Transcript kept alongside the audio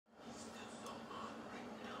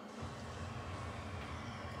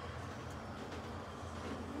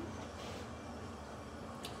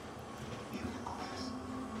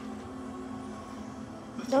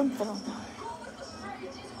Don't throw.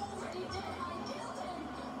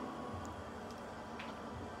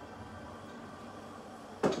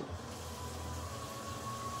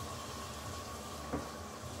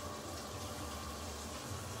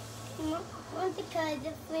 Want to cut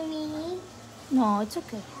it for me? No, it's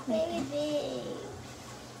okay. Very big.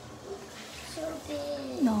 So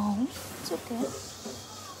big. No, it's okay.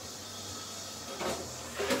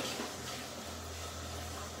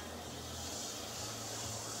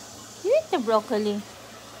 You eat the broccoli.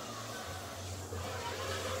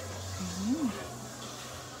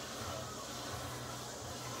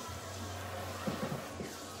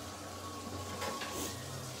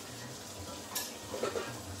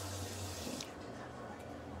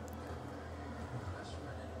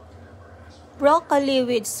 Broccoli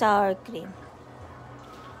with sour cream.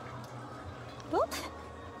 What?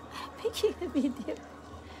 Making a video.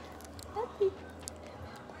 Happy.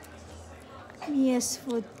 Mia's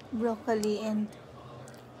food, broccoli and...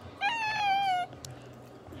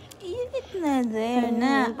 You eat na there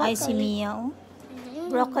na. I see Mia. Oh.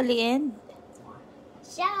 Broccoli and...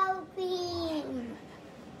 Sour cream.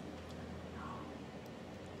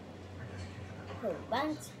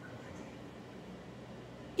 Bunch.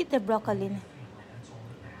 Eat the broccoli na.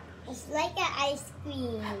 It's like an ice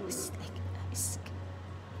cream. It's like ice cream.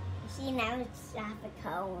 See, now it's half a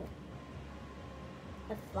cone.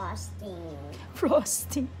 The frosting.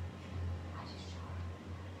 Frosting.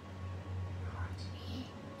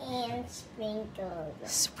 And sprinkles.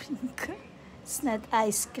 Sprinkle. It's not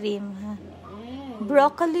ice cream, ha?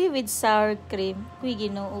 Broccoli with sour cream. Uy,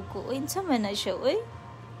 ginoo ko. Uy, sama na siya, uy.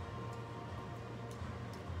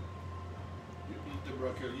 You eat the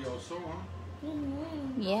broccoli also, huh?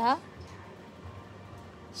 Yeah.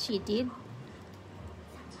 She did.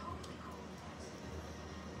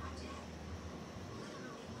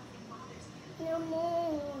 No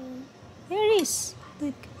more. There is.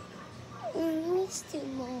 Look. It's too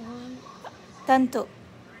more. Tanto.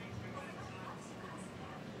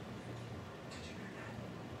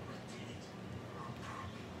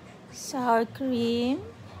 Sour cream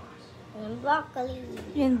And broccoli.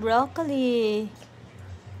 and broccoli.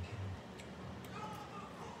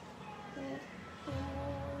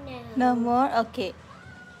 No more? Okay.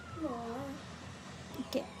 More.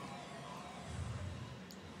 Okay.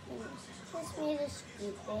 Just me to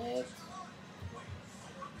scoop it.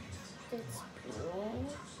 It's spoon.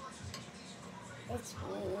 It's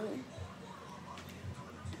me.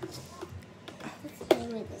 Let's play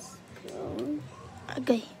with the spoon.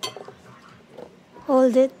 Okay.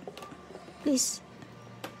 Hold it, please.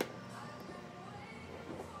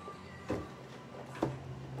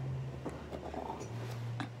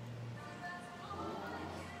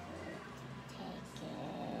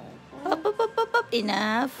 Up, up, up, up, up.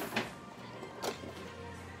 Enough.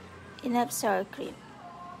 Enough sour cream.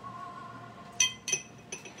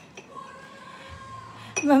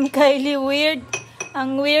 Ma'am Kylie, weird.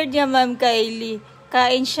 Ang weird niya, Ma'am Kylie.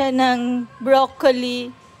 Kain siya ng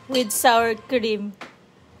broccoli with sour cream.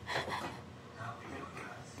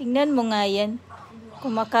 Tingnan mo nga yan.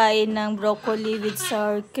 Kumakain ng broccoli with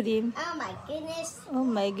sour cream. Oh my goodness. Oh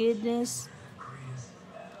my goodness.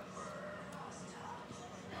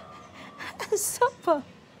 Asa pa?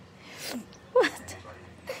 What?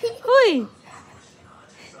 Hoy!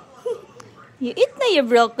 You eat na yung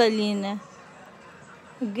broccoli na.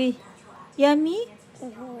 Agoy. Yummy?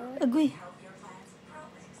 Agoy.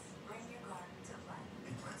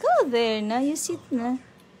 Go there na. You sit na.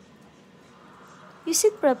 You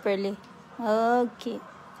sit properly. Okay.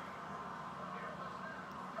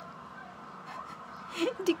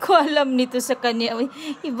 Hindi ko alam nito sa kanya.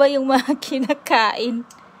 Iba yung mga kinakain.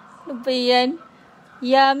 Ano ba yan?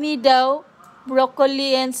 Yummy daw.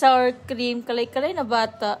 Broccoli and sour cream. Kalay-kalay na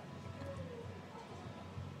bata.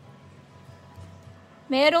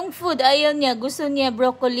 Merong food. Ayaw niya. Gusto niya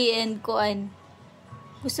broccoli and kuan.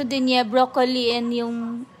 Gusto din niya broccoli and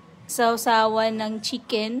yung sausawan ng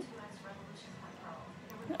chicken.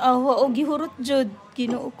 Awa o gihurot jud.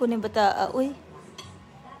 Ginoo ko ni bata. Uy.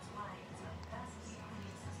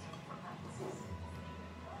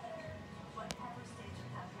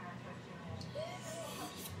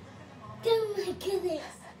 Oh my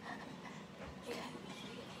goodness.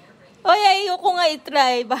 Oy, ayoko nga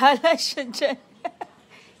i-try. Bahala siya dyan.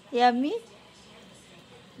 Yummy?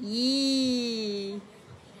 Yee.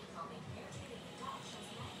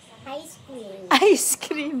 Ice cream. Ice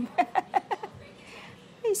cream.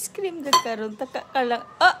 Ice cream ka karon. Taka ka lang.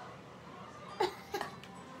 Ah!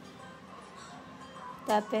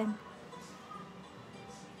 Tapen.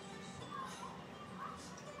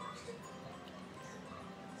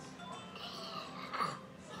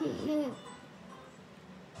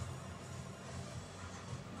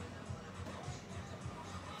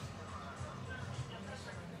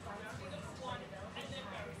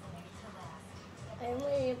 I'm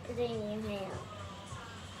going to put it in your hair.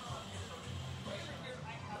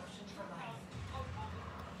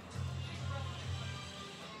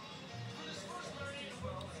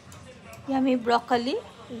 Yummy broccoli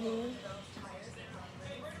Mm-hmm.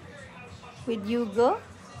 with yugo.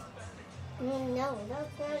 No,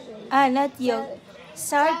 that's not Ah, not yolk.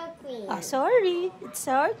 sour cream. Oh, sorry. It's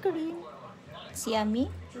sour cream. It's yummy.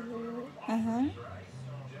 Mm-hmm. Uh-huh.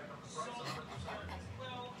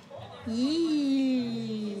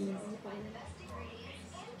 Yee.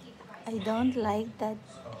 I don't like that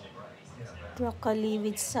broccoli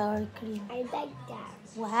with sour cream. I like that.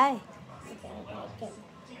 Why? Because I like it.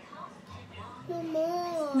 No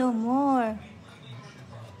more. No more.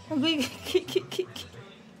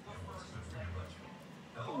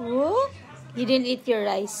 Whoa. You didn't eat your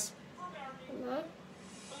rice. No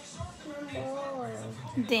more.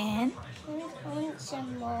 Then, I want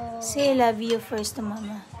some more. say I love you first to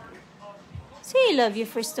mama. Say I love you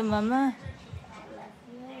first to mama.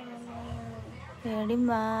 Very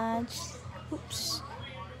much. Oops.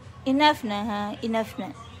 Enough na ha. Enough na.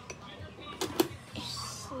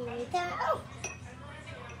 Oh.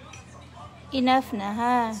 Enough na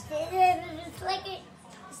ha. It's like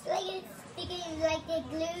it's sticking like a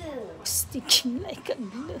glue. Sticking like a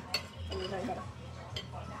glue.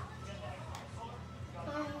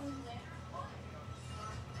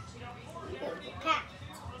 Cat.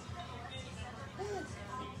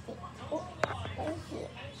 Oh, thank you.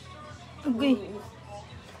 Agoy.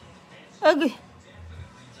 Agoy.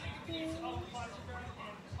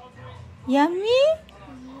 Yummy?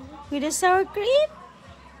 With the sour cream?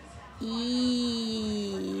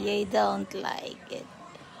 Eee, I don't like it.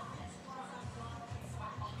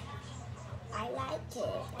 I like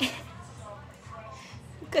it.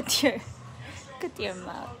 Cut your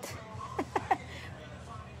mouth.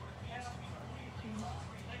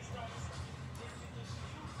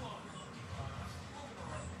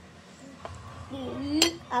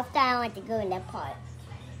 After I want to go in the park.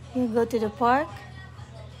 You go to the park?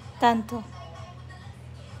 Tanto.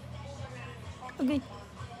 Okay.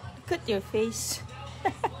 Cut your face.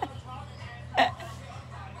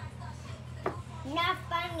 Not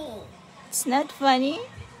funny. It's not funny?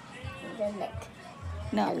 Look.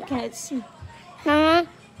 No, I cannot see. Mama,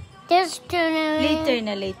 just turn around. Later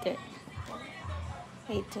na, later.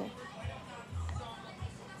 Later.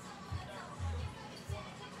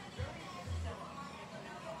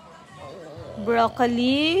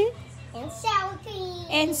 Broccoli And sour cream.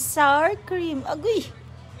 and sour cream. Agoy.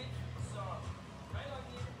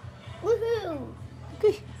 Woohoo!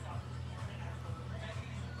 Agoy.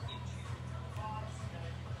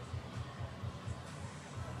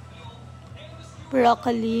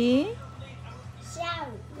 Broccoli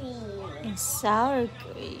Sour cream. and sour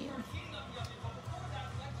cream.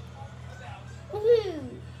 Woohoo!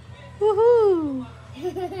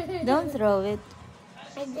 Woohoo! Don't throw it.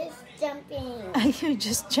 I'm just jumping. You're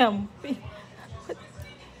just jumping.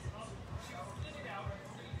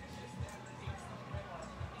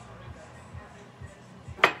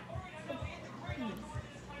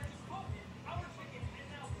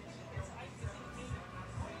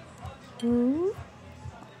 Ooh.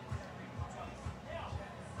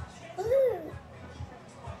 Woohoo!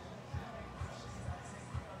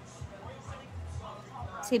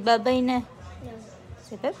 Say bye-bye na. No.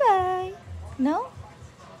 Say bye-bye. No?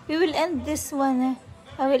 We will end this one.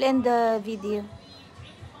 I will end the video.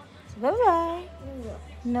 Say bye-bye. No.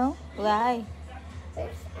 No? Why?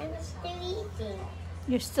 But I'm still eating.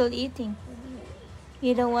 You're still eating.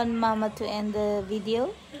 You don't want Mama to end the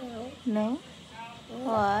video? No. No?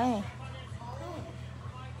 Why?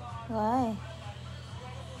 Why?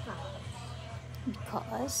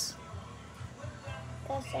 Because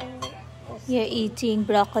Because I'm you're eating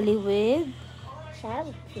broccoli with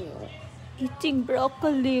sour cream. eating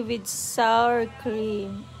broccoli with sour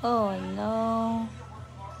cream. Oh no.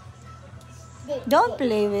 Don't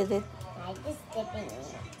play with it. I just dipping in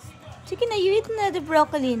it. Sige na, you eat na the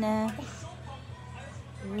broccoli na.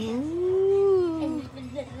 Ooh.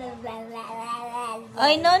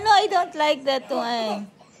 Ay, no, I don't like that one.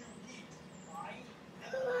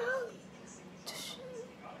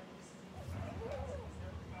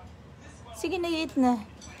 Sige na, you eat na.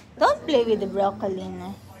 Don't play with the broccoli na.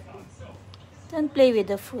 Don't play with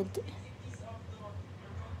the food.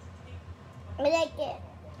 I like it.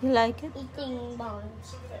 You like it? Eating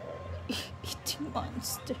monster. Eating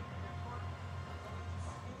monster.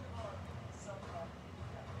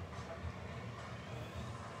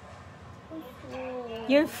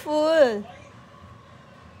 You're full.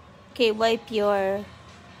 Okay, wipe your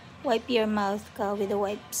mouth ka with the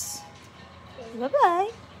wipes.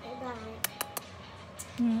 Bye-bye. Bye-bye.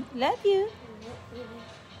 Love you. Love you.